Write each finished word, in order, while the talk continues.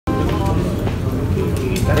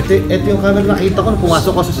Ito yung camera nakita ko nung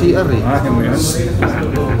pumasok ko sa CR eh. Ah, mo yun?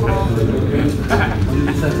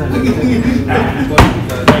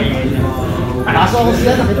 Pasok ako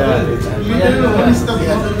siya, nakita ko.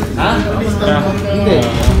 Ha? Hindi.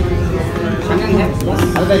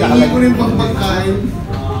 Hindi ko rin pang pagkain.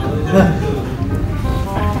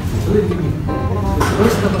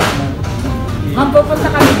 Ma'am, pupunta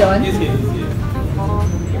kami doon?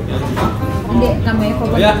 Hindi,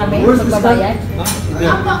 pupunta kami, magbabayad?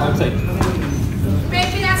 Outside. May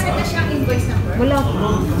pinasa na siyang invoice number? Wala.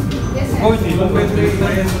 Yes, sir.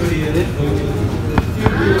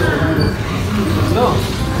 No.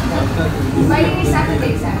 By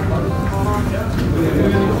Saturday, sir.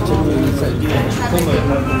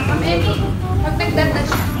 Ma'am Emmy, pag nagdata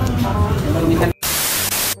siya.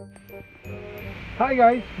 Hi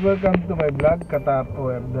guys, welcome to my vlog,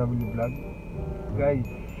 Katapo FW vlog. Guys,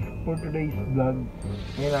 for today's vlog,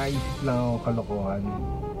 may naisip lang ako kalokohan.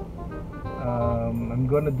 I'm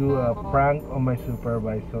gonna do a prank on my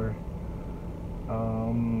supervisor.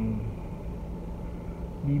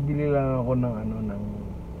 Bibili lang ako ng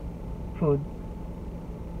food.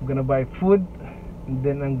 I'm gonna buy food and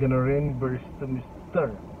then I'm gonna reimburse to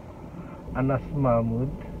Mr. Anas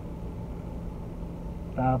Mahmud.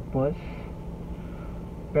 Tapos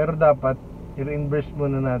pero dapat i-reimburse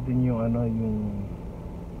muna natin yung yung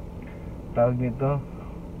tawag nito,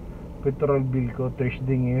 petrol bill ko.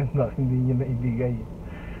 Thursday ngayon, bakit hindi niya naibigay?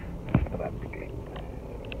 Traffic light.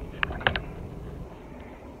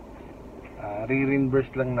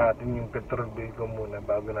 Re-reimburse lang natin yung petrol bill ko muna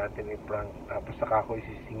bago natin i-prank. Tapos saka ko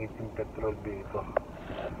isisingit yung petrol bill ko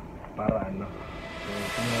para so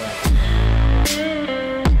tingnan natin.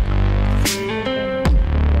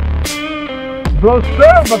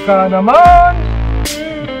 Broster, baka naman!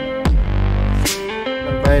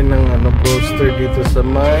 Tayo ng broster dito sa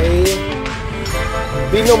may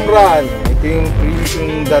Binumran. Ito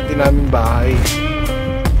yung dati namin bahay.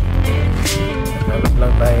 Hanap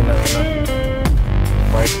lang tayo ng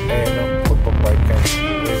park, pagpapark ka.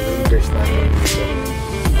 Reimburse natin dito.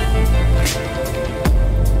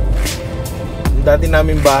 Yung dati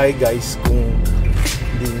namin bahay guys, kung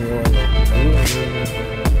hindi nyo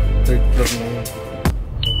third floor na yun.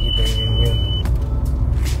 Nakikita nyo yun.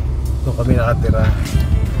 Doon kami nakatira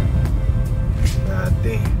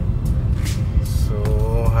dati. So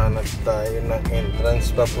hanap tayo ng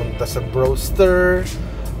entrance papunta sa Broster.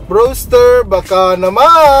 Broster, baka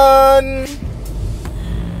naman!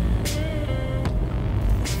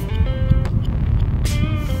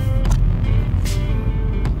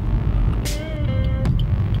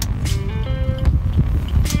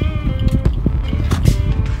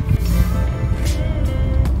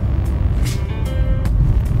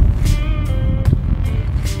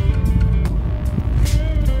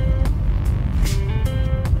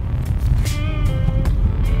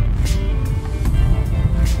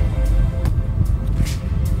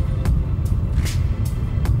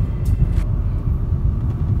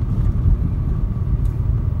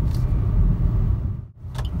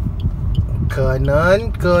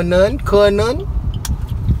 Kanan.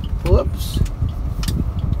 Whoops.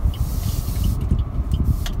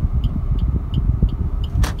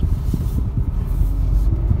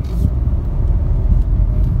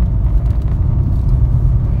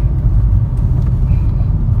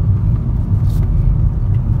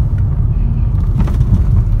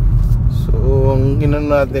 So, ang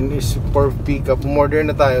ginawa natin is for pick up. Order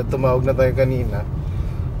na tayo. Tumawag na tayo kanina.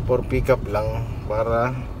 For pick up lang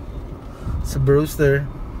para sa Broster.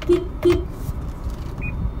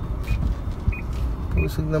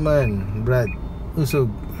 Usog naman, Brad. Usog.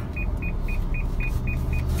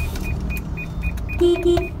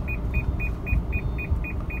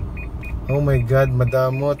 Oh my God,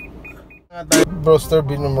 madamot. Broster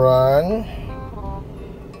Binumran.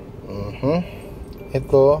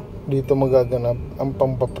 Ito, dito magaganap ang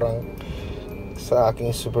pampaprank sa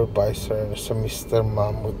aking supervisor, sa Mr.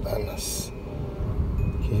 Mahmud Anas.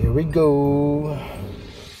 Here we go.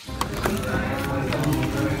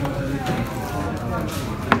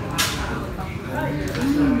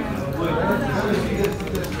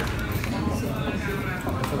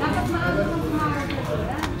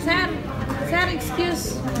 Sir,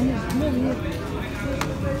 excuse.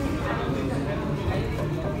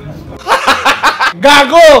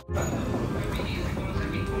 Gago!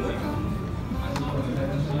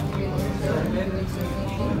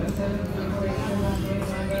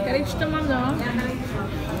 Karich to, ma'am, no?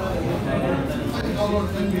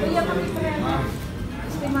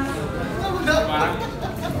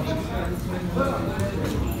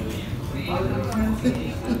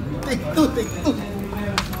 Take two.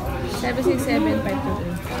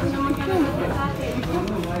 76752.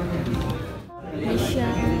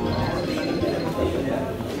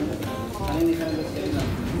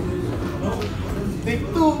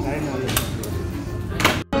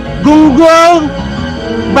 Gunggong!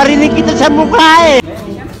 Barinig kita sa mukha eh!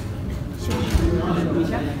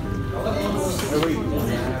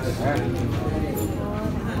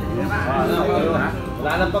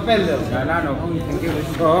 Wala nang papel yun. Wala, no? Thank you.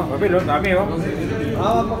 Oo, papel, oh. Dami, oh.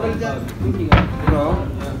 Papel dyan. Oo.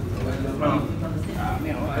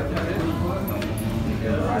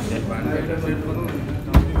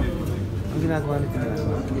 Ang ginagawa nito.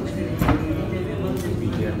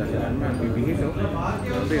 Bibigit, oh.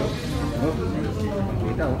 Sabi, oh. Oh,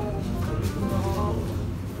 kita, oh.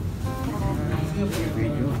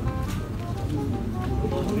 Video.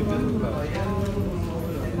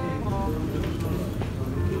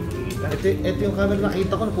 Ito yung camera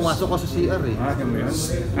nakita ko nung pumasok ko sa CR eh. Ah, yan mo yun?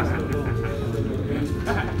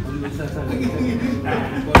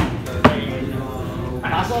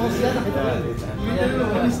 Pasok ako sa CR, nakita ko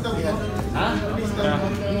yun. Ha?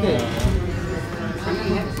 Hindi.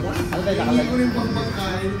 Ano tayo nakalag? Hindi ko rin pang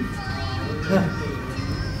pagkain.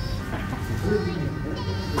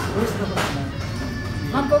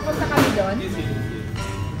 Ma'am, pupunta kami doon?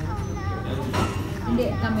 Hindi,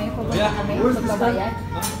 kami. Pupunta kami. Magbabayad?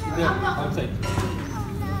 Outside.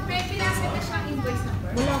 May pinasa na siyang invoice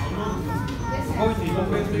number. Wala. Yes, sir.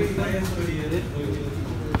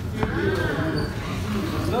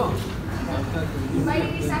 No. By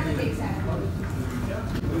Saturday, sir.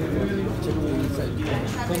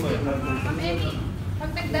 Saturday. Ma'am Emmy,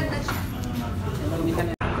 pag nagdat na siya.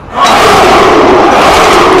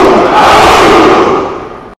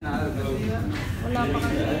 Wala pa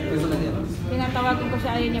kami. Tinatawagin ko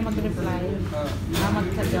siya, ayaw niya mag-reply.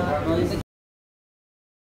 Magsadot.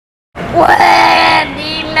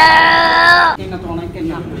 Pwede na!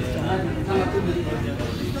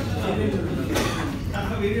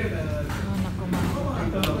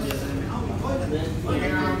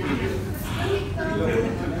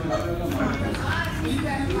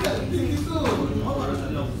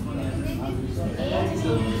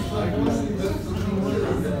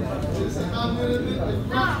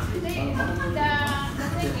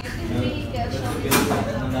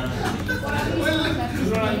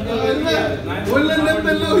 Wala na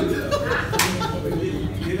talod.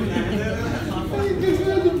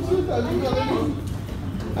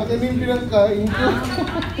 Akin yung pinangkain ko.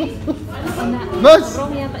 Boss!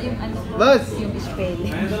 Wrong yata yung ano ko, Boss! yung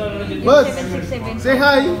spelling. Boss! Yung 767 Say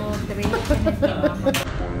hi!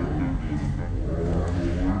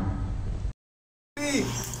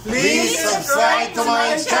 Please subscribe to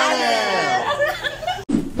my channel!